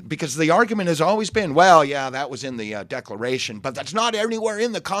that are in, because the argument has always been, well, yeah, that was in the Declaration, but that's not anywhere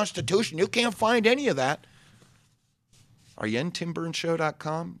in the Constitution. You can't find any of that. Are you in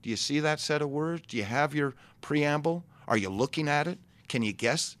timburnshow.com? Do you see that set of words? Do you have your preamble? Are you looking at it? Can you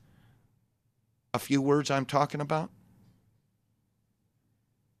guess a few words I'm talking about?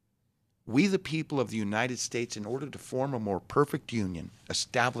 We, the people of the United States, in order to form a more perfect union,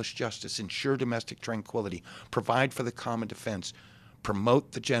 establish justice, ensure domestic tranquility, provide for the common defense,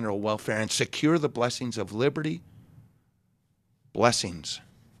 promote the general welfare, and secure the blessings of liberty. Blessings.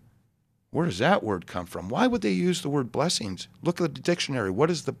 Where does that word come from? Why would they use the word blessings? Look at the dictionary. What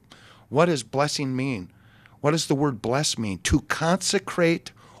does blessing mean? What does the word bless mean? To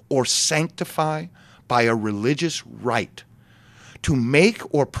consecrate or sanctify by a religious rite. To make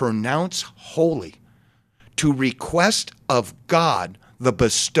or pronounce holy, to request of God the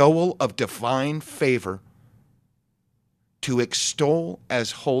bestowal of divine favor, to extol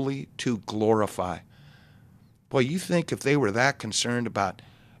as holy, to glorify. Boy, you think if they were that concerned about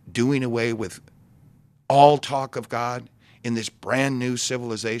doing away with all talk of God in this brand new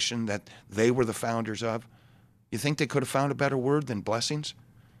civilization that they were the founders of, you think they could have found a better word than blessings?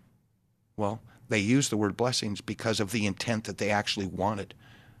 Well, they used the word blessings because of the intent that they actually wanted,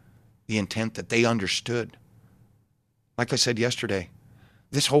 the intent that they understood. Like I said yesterday,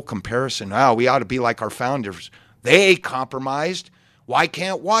 this whole comparison, we ought to be like our founders. They compromised. Why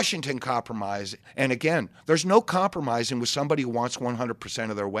can't Washington compromise? And again, there's no compromising with somebody who wants 100%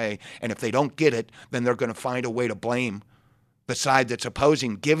 of their way. And if they don't get it, then they're going to find a way to blame the side that's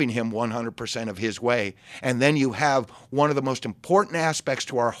opposing giving him 100% of his way. And then you have one of the most important aspects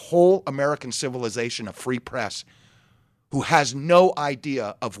to our whole American civilization, a free press, who has no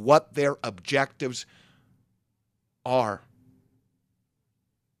idea of what their objectives are.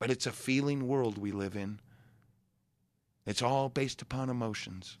 But it's a feeling world we live in. It's all based upon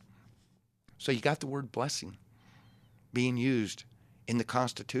emotions. So you got the word blessing being used in the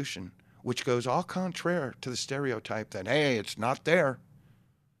Constitution, which goes all contrary to the stereotype that, hey, it's not there.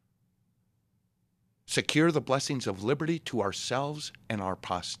 Secure the blessings of liberty to ourselves and our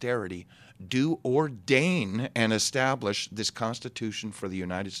posterity. Do ordain and establish this Constitution for the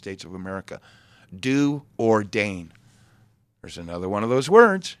United States of America. Do ordain. There's another one of those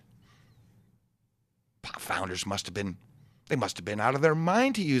words. Founders must have been out of their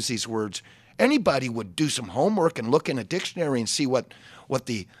mind to use these words. Anybody would do some homework and look in a dictionary and see what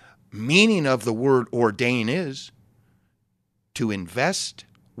the meaning of the word ordain is. To invest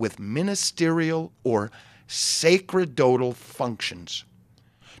with ministerial or sacerdotal functions.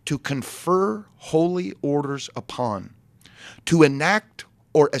 To confer holy orders upon. To enact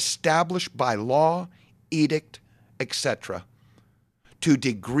or establish by law, edict, etc. To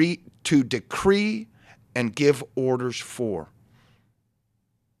decree and give orders for.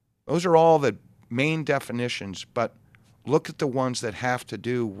 Those are all the main definitions, but look at the ones that have to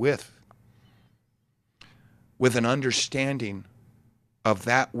do with an understanding of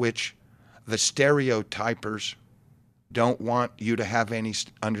that which the stereotypers don't want you to have any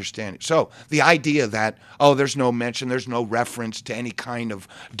understanding. So the idea that, there's no mention, there's no reference to any kind of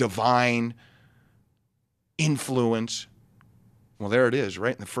divine influence. Well, there it is,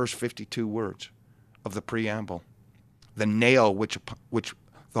 right in the first 52 words of the preamble. The nail which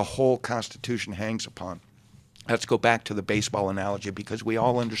the whole Constitution hangs upon. Let's go back to the baseball analogy because we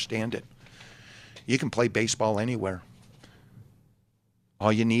all understand it. You can play baseball anywhere.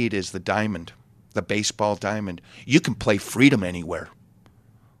 All you need is the diamond, the baseball diamond. You can play freedom anywhere.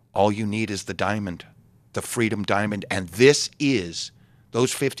 All you need is the diamond, the freedom diamond. And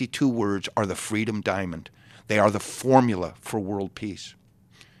those 52 words are the freedom diamond. They are the formula for world peace.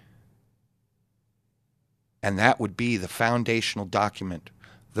 And that would be the foundational document.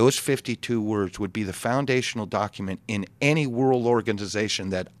 Those 52 words would be the foundational document in any world organization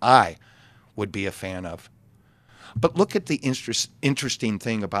that I would be a fan of. But look at the interesting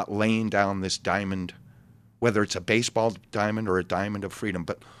thing about laying down this diamond, whether it's a baseball diamond or a diamond of freedom.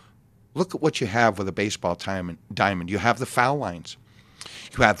 But look at what you have with a baseball diamond. You have the foul lines.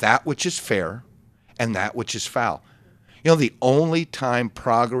 You have that which is fair and that which is foul. You know, the only time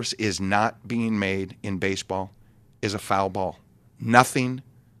progress is not being made in baseball is a foul ball. Nothing,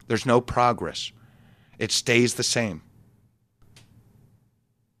 there's no progress. It stays the same.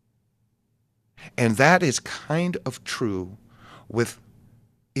 And that is kind of true with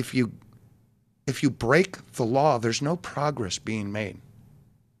if you break the law, there's no progress being made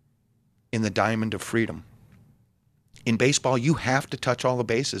in the diamond of freedom. In baseball, you have to touch all the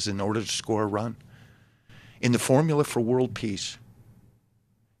bases in order to score a run. In the formula for world peace,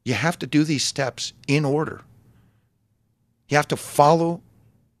 you have to do these steps in order. You have to follow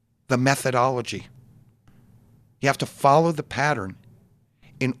the methodology. You have to follow the pattern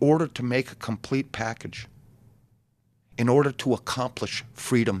in order to make a complete package. In order to accomplish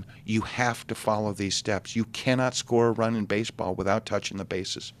freedom, you have to follow these steps. You cannot score a run in baseball without touching the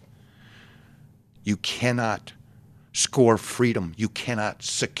bases. You cannot score freedom. You cannot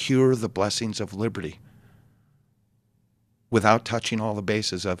secure the blessings of liberty without touching all the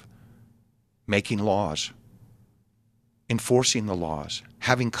bases of making laws, enforcing the laws,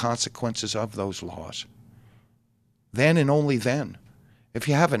 having consequences of those laws. Then and only then, if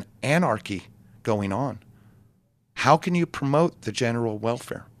you have an anarchy going on, how can you promote the general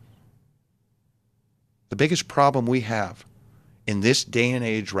welfare? The biggest problem we have in this day and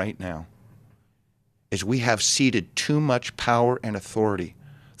age right now is we have ceded too much power and authority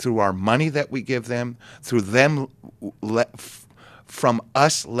through our money that we give them, through them, from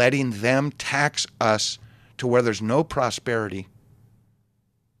us letting them tax us to where there's no prosperity.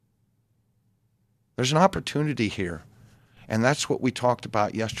 There's an opportunity here. And that's what we talked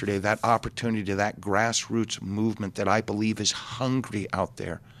about yesterday, that opportunity, that grassroots movement that I believe is hungry out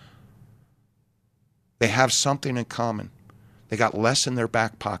there. They have something in common. They got less in their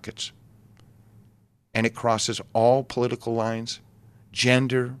back pockets. And it crosses all political lines,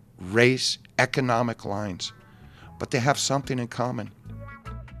 gender, race, economic lines. But they have something in common.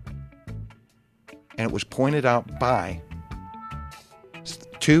 And it was pointed out by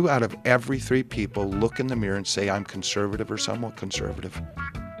 2 out of every 3 people look in the mirror and say, I'm conservative or somewhat conservative.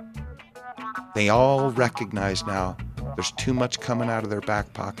 They all recognize now there's too much coming out of their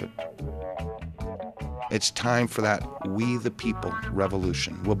back pocket. It's time for that we the people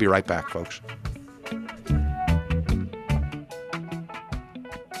revolution. We'll be right back, folks.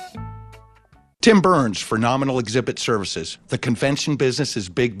 Tim Burns for Nominal Exhibit Services. The convention business is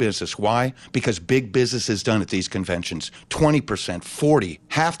big business. Why? Because big business is done at these conventions. 20%, 40%,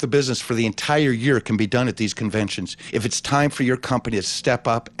 half the business for the entire year can be done at these conventions. If it's time for your company to step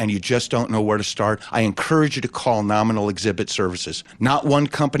up and you just don't know where to start, I encourage you to call Nominal Exhibit Services. Not one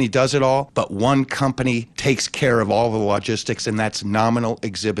company does it all, but one company takes care of all the logistics, and that's Nominal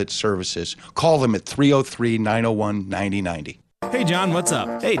Exhibit Services. Call them at 303-901-9090. Hey, John, what's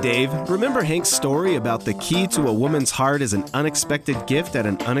up? Hey, Dave. Remember Hank's story about the key to a woman's heart is an unexpected gift at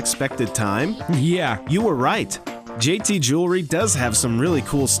an unexpected time? Yeah, you were right. JT Jewelry does have some really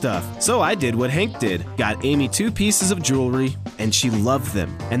cool stuff. So I did what Hank did. Got Amy 2 pieces of jewelry, and she loved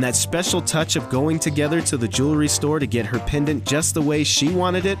them. And that special touch of going together to the jewelry store to get her pendant just the way she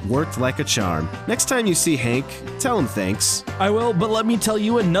wanted it worked like a charm. Next time you see Hank, tell him thanks. I will, but let me tell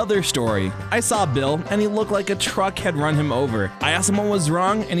you another story. I saw Bill, and he looked like a truck had run him over. I asked him what was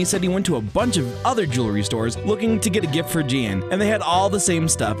wrong, and he said he went to a bunch of other jewelry stores looking to get a gift for Jan, and they had all the same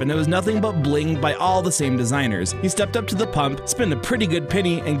stuff, and it was nothing but bling by all the same designers. He stepped up to the pump, spent a pretty good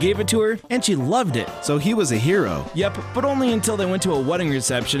penny, and gave it to her, and she loved it. So he was a hero. Yep, but only until they went to a wedding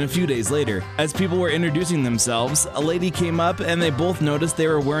reception a few days later. As people were introducing themselves, a lady came up, and they both noticed they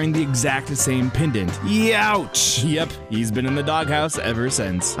were wearing the exact same pendant. Youch! Yep, he's been in the doghouse ever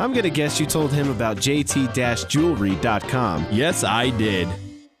since. I'm gonna guess you told him about jt-jewelry.com. Yes, I did.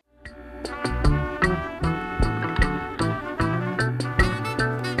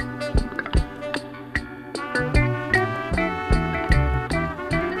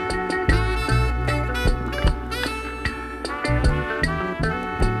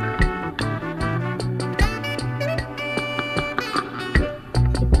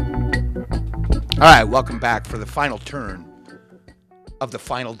 All right, welcome back for the final turn of the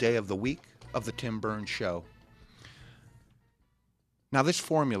final day of the week of the Tim Burns Show. Now, this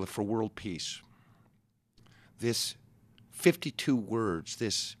formula for world peace, this 52 words,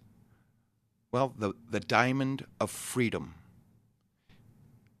 this, well, the diamond of freedom,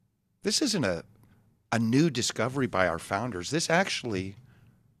 this isn't a new discovery by our founders. This actually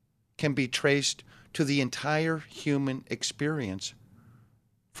can be traced to the entire human experience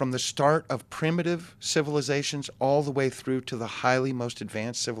from the start of primitive civilizations all the way through to the highly most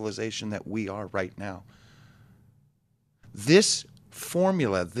advanced civilization that we are right now. This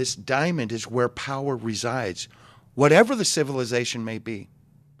formula, this diamond, is where power resides. whatever the civilization may be.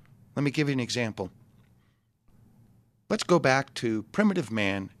 Let me give you an example. Let's go back to primitive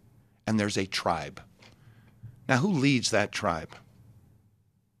man, and there's a tribe. Now, who leads that tribe?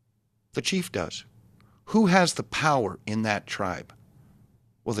 The chief does. Who has the power in that tribe?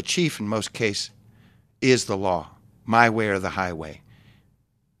 Well, the chief in most cases is the law, my way or the highway.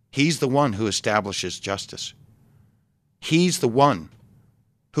 He's the one who establishes justice. He's the one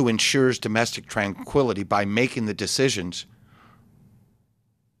who ensures domestic tranquility by making the decisions.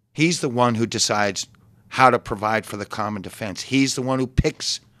 He's the one who decides how to provide for the common defense. He's the one who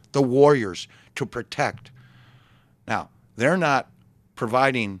picks the warriors to protect. Now, they're not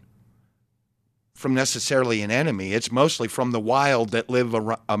providing from necessarily an enemy. It's mostly from the wild that live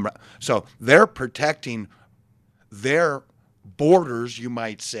around. So they're protecting their borders, you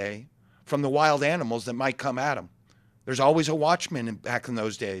might say, from the wild animals that might come at them. There's always a watchman back in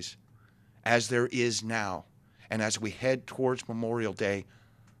those days, as there is now. And as we head towards Memorial Day,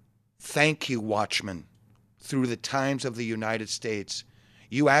 thank you, watchmen, through the times of the United States.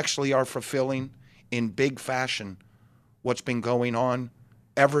 You actually are fulfilling in big fashion what's been going on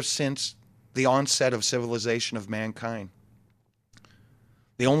ever since the onset of civilization of mankind.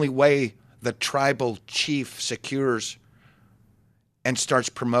 The only way the tribal chief secures and starts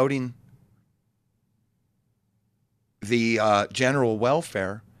promoting the general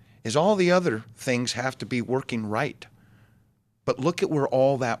welfare is all the other things have to be working right. But look at where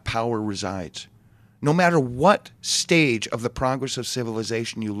all that power resides. No matter what stage of the progress of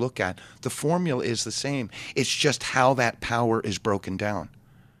civilization you look at, the formula is the same. It's just how that power is broken down.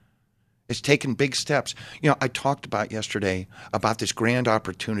 It's taken big steps. You know, I talked about yesterday about this grand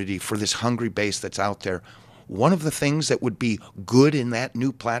opportunity for this hungry base that's out there. One of the things that would be good in that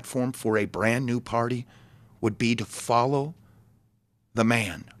new platform for a brand new party would be to follow the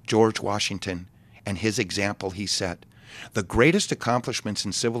man, George Washington, and his example he set. The greatest accomplishments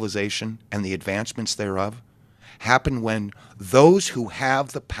in civilization and the advancements thereof happen when those who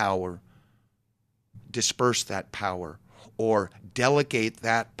have the power disperse that power or delegate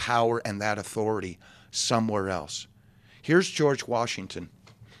that power and that authority somewhere else. Here's George Washington.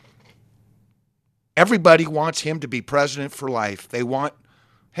 Everybody wants him to be president for life.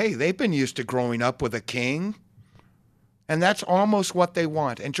 They've been used to growing up with a king, and that's almost what they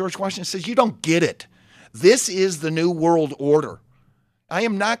want. And George Washington says, you don't get it. This is the new world order. I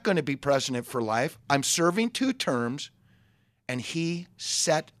am not going to be president for life. I'm serving 2 terms, and he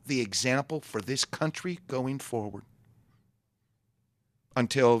set the example for this country going forward.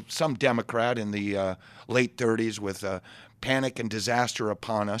 Until some Democrat in the late 30s with panic and disaster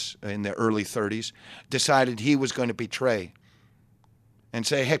upon us in the early 30s decided he was going to betray and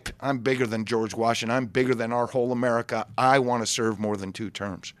say, hey, I'm bigger than George Washington. I'm bigger than our whole America. I want to serve more than 2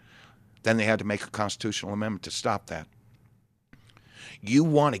 terms. Then they had to make a constitutional amendment to stop that. You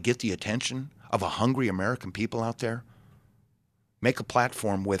want to get the attention of a hungry American people out there? Make a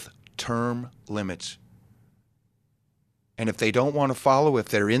platform with term limits. And if they don't want to follow, if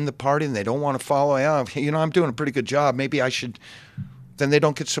they're in the party and they don't want to follow, I'm doing a pretty good job, maybe I should, then they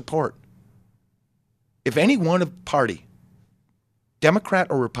don't get support. If any one party, Democrat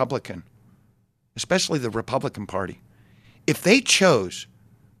or Republican, especially the Republican Party, if they chose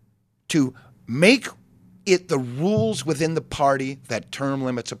to make it the rules within the party that term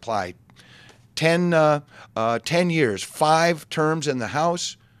limits apply, 10 years, 5 terms in the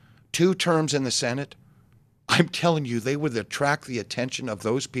House, 2 terms in the Senate, I'm telling you, they would attract the attention of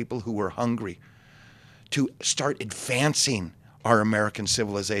those people who were hungry to start advancing our American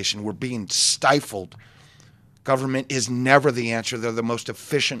civilization. We're being stifled. Government is never the answer. They're the most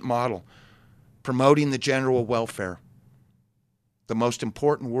efficient model. Promoting the general welfare. The most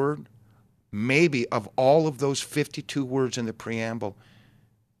important word, maybe of all of those 52 words in the preamble,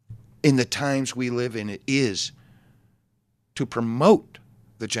 in the times we live in, it is to promote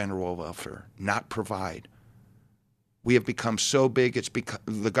the general welfare, not provide. We have become so big,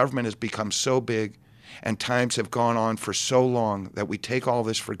 the government has become so big, and times have gone on for so long that we take all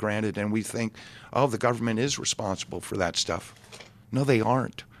this for granted and we think, oh, the government is responsible for that stuff. No, they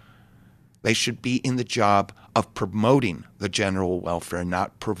aren't. They should be in the job of promoting the general welfare,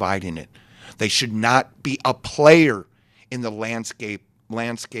 not providing it. They should not be a player in the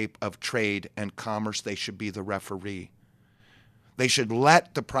landscape of trade and commerce. They should be the referee. They should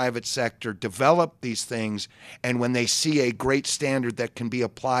let the private sector develop these things, and when they see a great standard that can be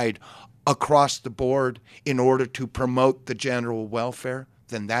applied across the board in order to promote the general welfare,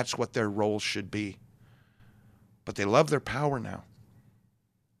 then that's what their role should be. But they love their power now.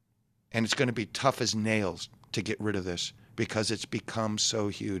 And it's going to be tough as nails to get rid of this because it's become so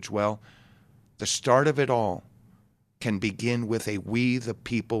huge. Well, the start of it all can begin with a we the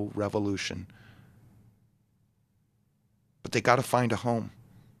people revolution. But they got to find a home.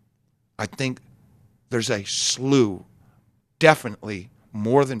 I think there's a slew, definitely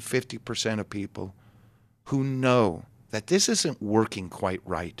more than 50% of people who know that this isn't working quite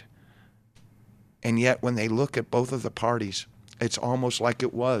right. And yet when they look at both of the parties, it's almost like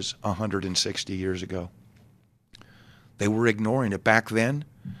it was 160 years ago. They were ignoring it. Back then,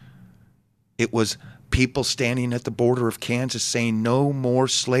 it was people standing at the border of Kansas saying no more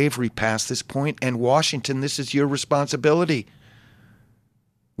slavery past this point, and Washington, this is your responsibility.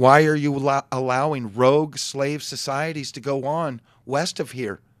 Why are you allowing rogue slave societies to go on west of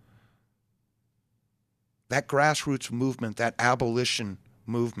here? That grassroots movement, that abolition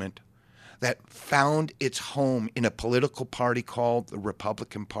movement, that found its home in a political party called the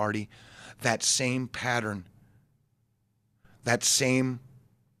Republican Party, that same pattern, that same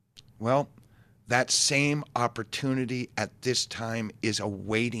opportunity at this time is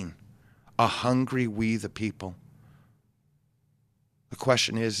awaiting a hungry we the people. The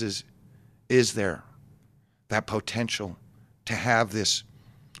question is there that potential to have this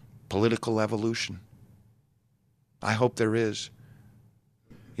political evolution? I hope there is.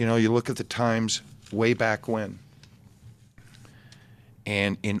 You know, you look at the times way back when,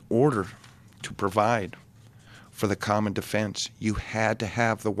 and in order to provide for the common defense, you had to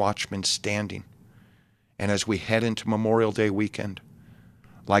have the watchmen standing. And as we head into Memorial Day weekend,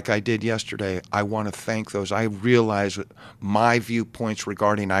 like I did yesterday, I want to thank those. I realize my viewpoints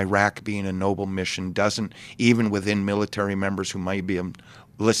regarding Iraq being a noble mission doesn't, even within military members who might be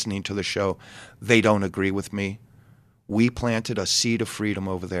listening to the show, they don't agree with me. We planted a seed of freedom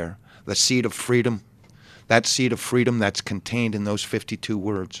over there. The seed of freedom, that seed of freedom that's contained in those 52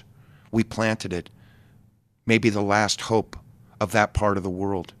 words. We planted it. Maybe the last hope of that part of the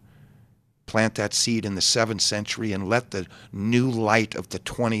world. Plant that seed in the 7th century and let the new light of the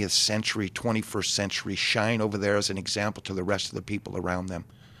 20th century, 21st century shine over there as an example to the rest of the people around them.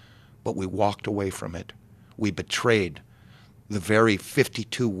 But we walked away from it. We betrayed the very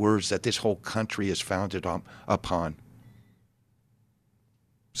 52 words that this whole country is founded upon.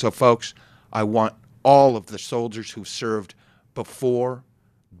 So, folks, I want all of the soldiers who've served before,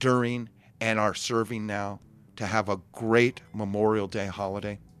 during, and are serving now to have a great Memorial Day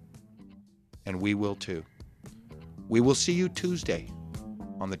holiday. And we will too. We will see you Tuesday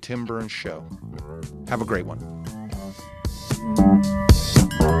on the Tim Burns Show. Have a great one.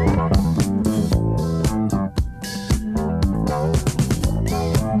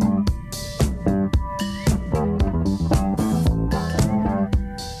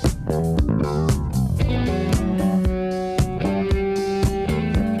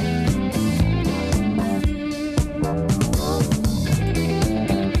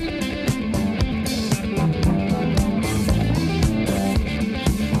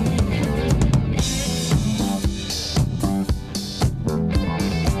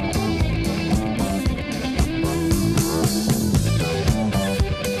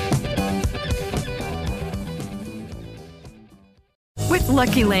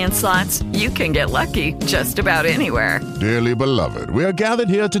 Lucky Land Slots, you can get lucky just about anywhere. Dearly beloved, we are gathered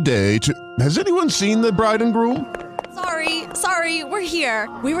here today to... Has anyone seen the bride and groom? Sorry, we're here.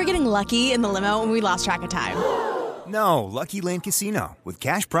 We were getting lucky in the limo and we lost track of time. No, Lucky Land Casino, with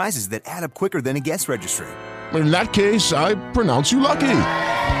cash prizes that add up quicker than a guest registry. In that case, I pronounce you lucky.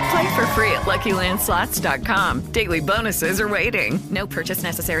 Play for free at LuckyLandSlots.com. Daily bonuses are waiting. No purchase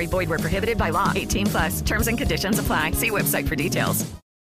necessary. Void where prohibited by law. 18+. Terms and conditions apply. See website for details.